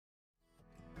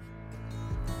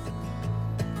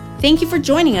Thank you for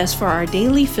joining us for our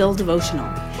Daily Fill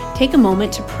devotional. Take a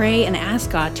moment to pray and ask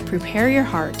God to prepare your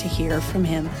heart to hear from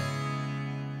Him.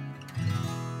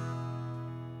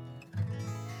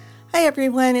 Hi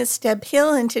everyone, it's Deb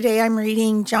Hill, and today I'm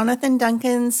reading Jonathan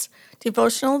Duncan's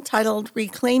devotional titled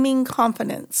Reclaiming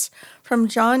Confidence from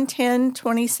John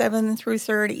 10:27 through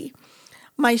 30.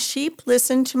 My sheep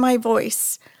listen to my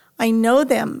voice. I know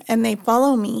them, and they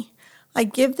follow me. I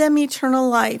give them eternal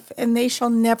life, and they shall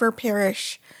never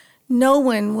perish. No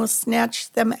one will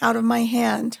snatch them out of my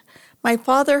hand. My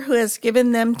Father who has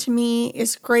given them to me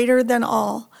is greater than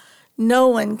all. No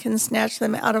one can snatch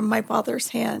them out of my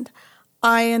Father's hand.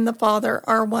 I and the Father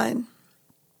are one.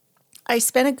 I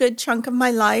spent a good chunk of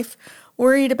my life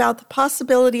worried about the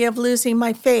possibility of losing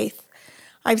my faith.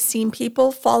 I've seen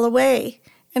people fall away,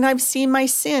 and I've seen my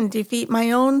sin defeat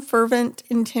my own fervent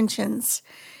intentions.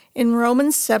 In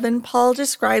Romans 7, Paul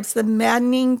describes the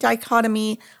maddening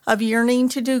dichotomy of yearning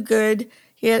to do good,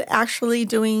 yet actually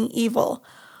doing evil.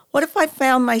 What if I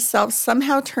found myself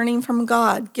somehow turning from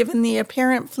God, given the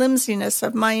apparent flimsiness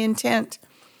of my intent?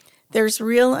 There's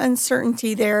real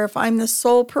uncertainty there if I'm the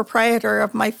sole proprietor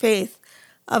of my faith,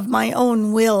 of my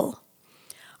own will.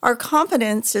 Our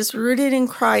confidence is rooted in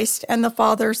Christ and the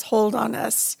Father's hold on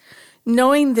us.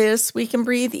 Knowing this, we can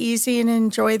breathe easy and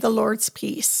enjoy the Lord's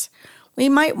peace. We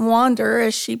might wander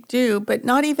as sheep do, but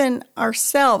not even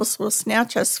ourselves will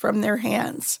snatch us from their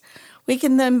hands. We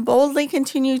can then boldly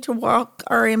continue to walk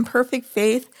our imperfect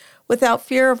faith without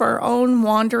fear of our own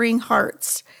wandering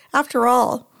hearts. After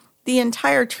all, the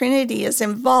entire Trinity is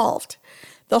involved.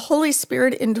 The Holy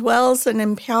Spirit indwells and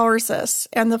empowers us,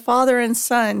 and the Father and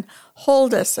Son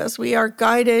hold us as we are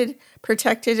guided,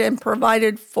 protected, and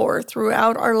provided for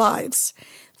throughout our lives.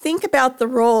 Think about the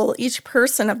role each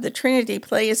person of the Trinity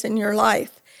plays in your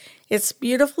life. It's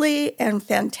beautifully and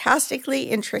fantastically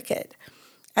intricate.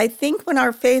 I think when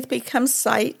our faith becomes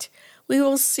sight, we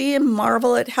will see and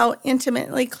marvel at how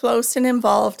intimately close and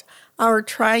involved our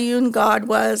triune God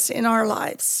was in our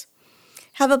lives.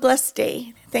 Have a blessed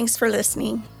day. Thanks for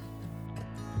listening.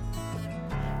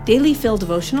 Daily Fill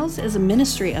Devotionals is a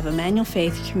ministry of Emmanuel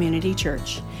Faith Community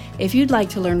Church. If you'd like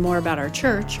to learn more about our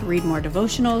church, read more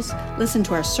devotionals, listen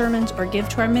to our sermons, or give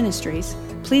to our ministries,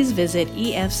 please visit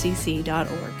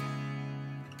efcc.org.